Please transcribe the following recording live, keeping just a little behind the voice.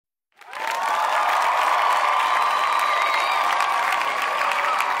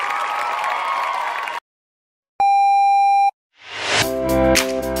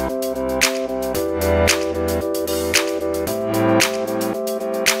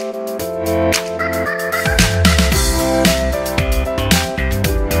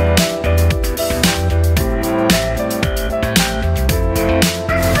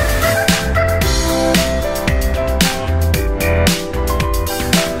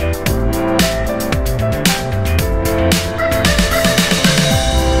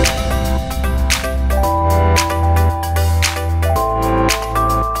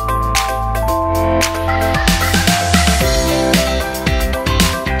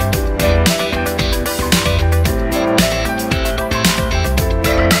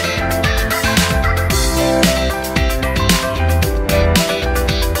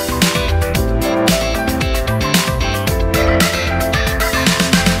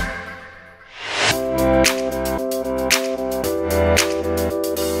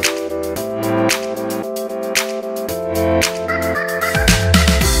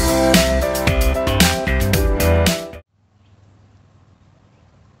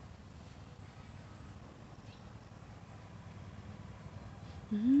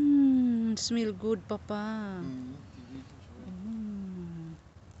Smell good, Papa.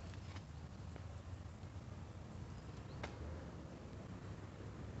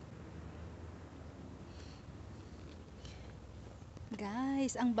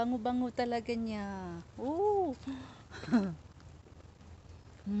 Guys, ang bango-bango talaga niya. Oh.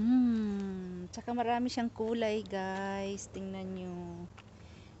 Tsaka marami siyang kulay, guys. Tingnan nyo.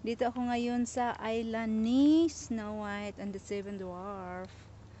 Dito ako ngayon sa island ni Snow White and the Seven Dwarf.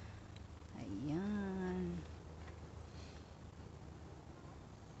 Ayan.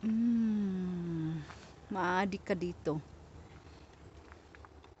 Maadik ka dito.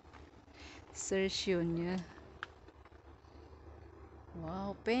 Search yun niya.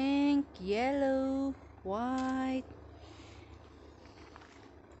 Wow, pink, yellow, white.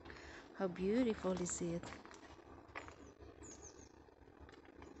 How beautiful is it?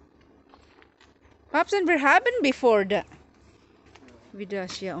 Perhaps never happened before that.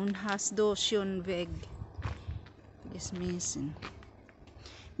 Vidasya on has dosyon veg. Is missing.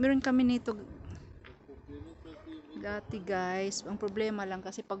 Meron kami nito dati, guys. Ang problema lang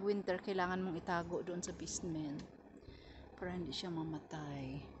kasi pag winter kailangan mong itago doon sa basement para hindi siya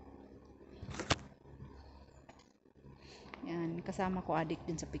mamatay. Yan, kasama ko adik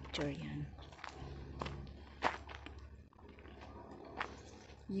din sa picture yan.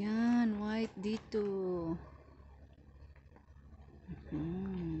 Yan, white dito.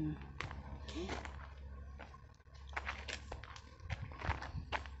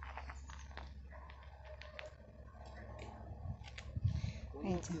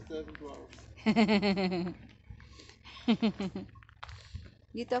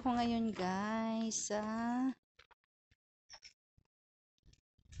 Dito ako ngayon, guys, sa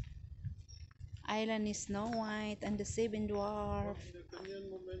island ni Snow White and the Seven Dwarf.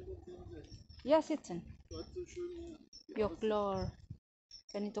 Yes, it's in Yoklor.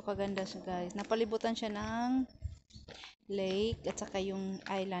 Ganito kaganda siya, guys. Napalibutan siya ng lake at saka yung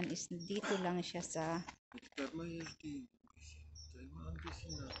island is dito lang siya sa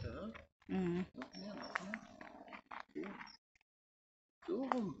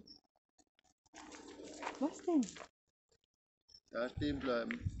Was denn? Da stehen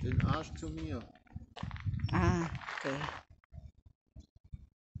bleiben. Den Arsch zu mir. Okay.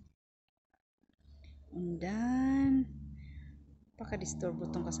 And then,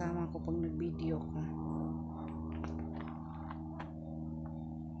 pakadisturbo tong kasama ko pag nag-video ka.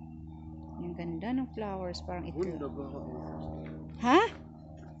 Yung ganda ng flowers, parang ito. Wunderbare Aussicht. Ha?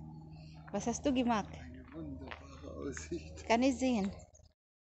 Was hast du gemacht? Eine wunderbare Aussicht. Kann ich sehen?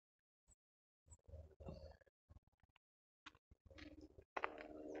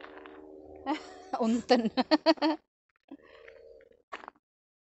 Unten.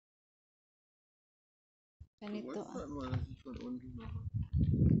 Ganito. Du weißt doch immer, dass ich von unten mache.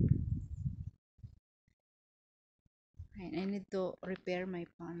 I need to repair my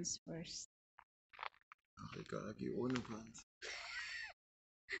pants first. Ach egal, geh ohne Pants.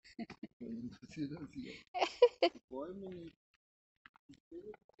 Was ist das hier? Bäume nicht. Ich will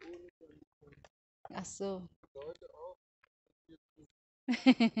ohne Pants. Ach so. Leute auch.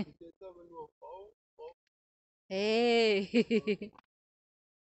 Ich jetzt aber nur Bau. Hey.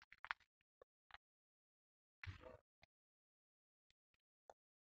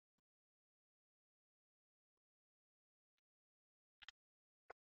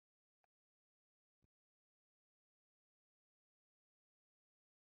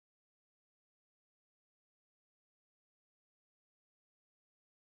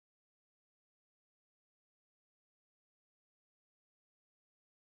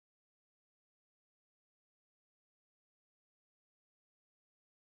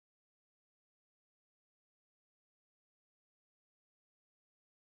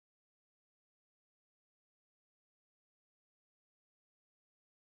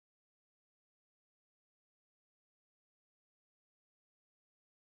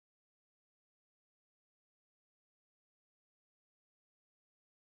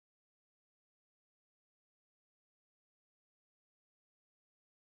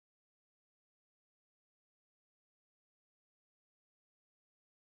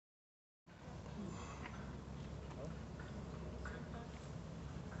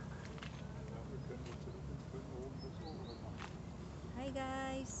 Hi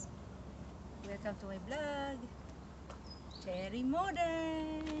guys, welcome to my vlog. Cherry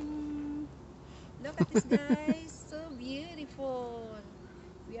Modern. Look at this, guys, so beautiful.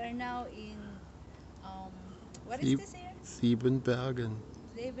 We are now in what is this here? Siebenbergen.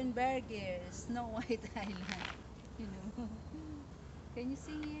 Levenberger, Snow White Island. You know, can you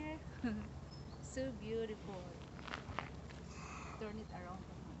see here? So beautiful. turn it around.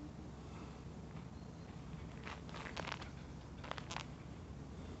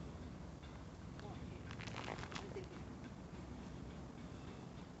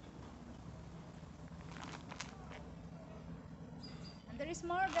 And there is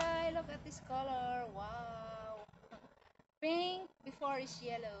more, guys. Look at this color. Wow. Pink before is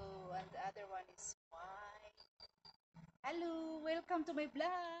yellow, and the other one is white. Hello, welcome to my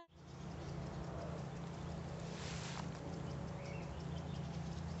vlog.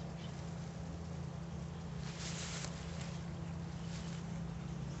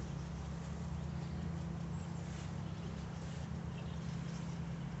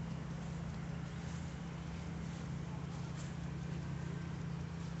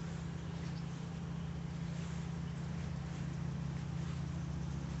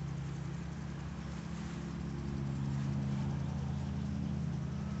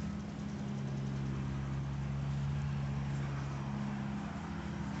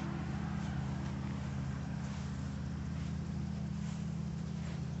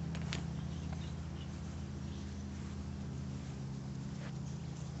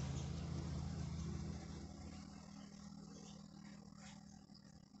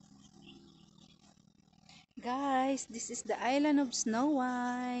 Guys, this is the island of Snow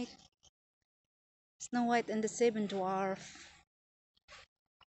White. Snow White and the Seven Dwarf.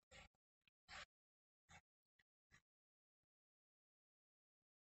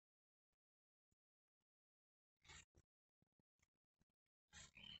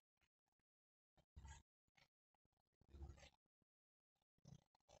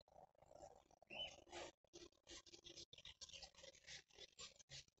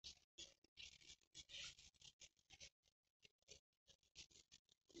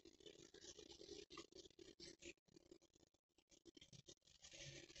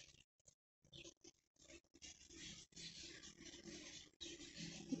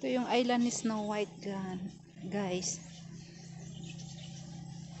 Ito yung island ni Snow White, guys.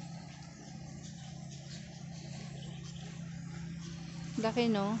 Laki,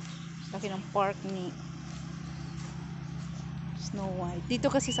 no? Laki ng park ni Snow White.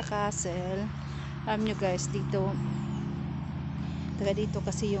 Dito kasi sa castle, alam nyo guys, dito, taga dito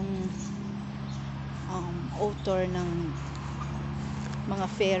kasi yung author ng mga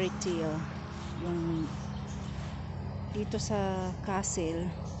fairy tale. Yung dito sa castle,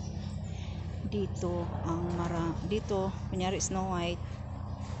 dito dito kunyari Snow White,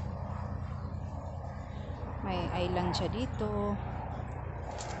 may island siya dito.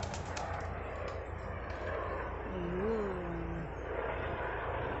 Ayun.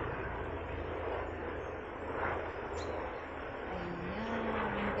 Ayan,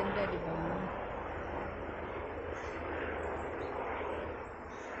 ang ganda, diba?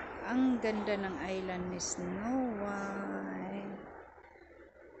 Ang ganda ng island ni Snow White.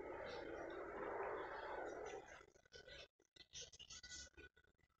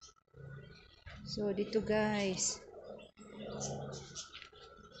 So dito guys,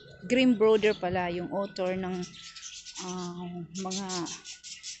 Green Brother pala yung author ng mga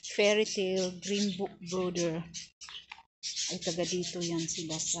fairy tale. Green Book Brother ay taga dito yan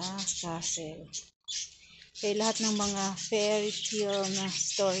sila sa castle. Kaya lahat ng mga fairy tale na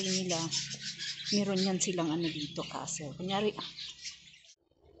story nila, meron yan silang ano dito, castle. Kunyari,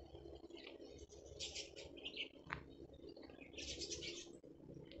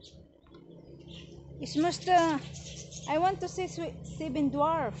 it's must I want to see Seven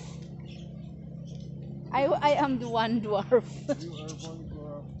Dwarf. I am the one dwarf. You are one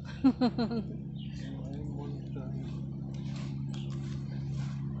dwarf. I am one giant.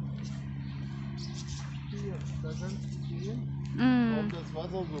 Hier, da kannst du sehen, warum das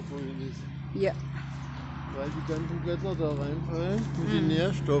Wasser so grün ist. Ja. Weil die ganzen Blätter da reinfallen mit den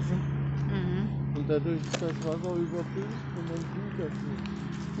Nährstoffen und dadurch ist das Wasser überfüllt und dann blüht das nicht.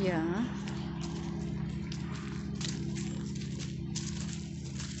 Ja.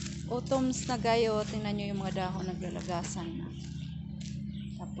 Autumns na gayo, tingnan nyo yung mga dahon naglalagasan na.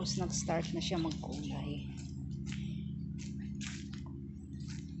 Tapos nag-start na siya magkulay.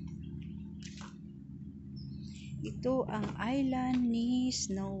 Ito ang island ni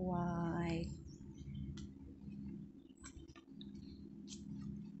Snow White.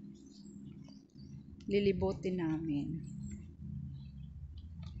 Lilibutin namin.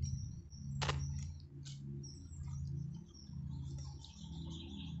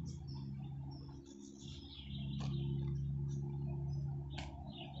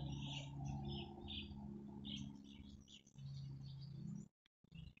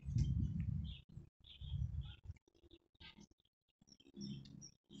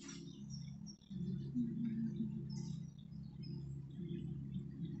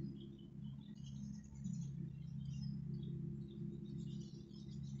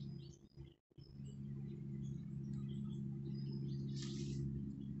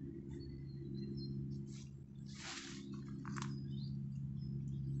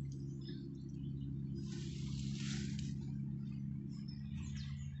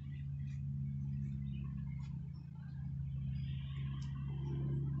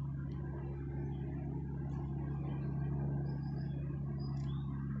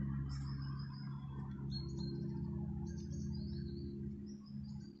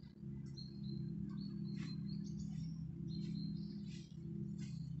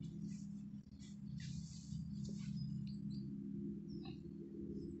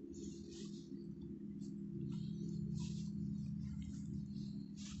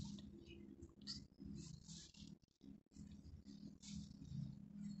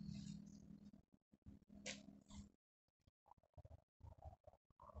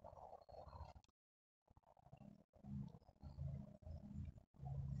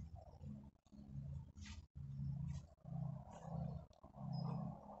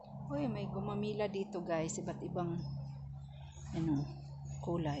 Uy, may gumamila dito guys, iba't ibang ano,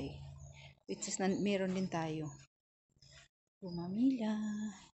 kulay. Which is meron din tayo. Gumamila.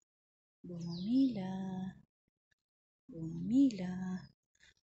 Gumamila. Gumamila.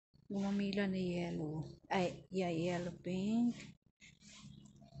 Gumamila na yellow. Ay, yeah, yellow, pink.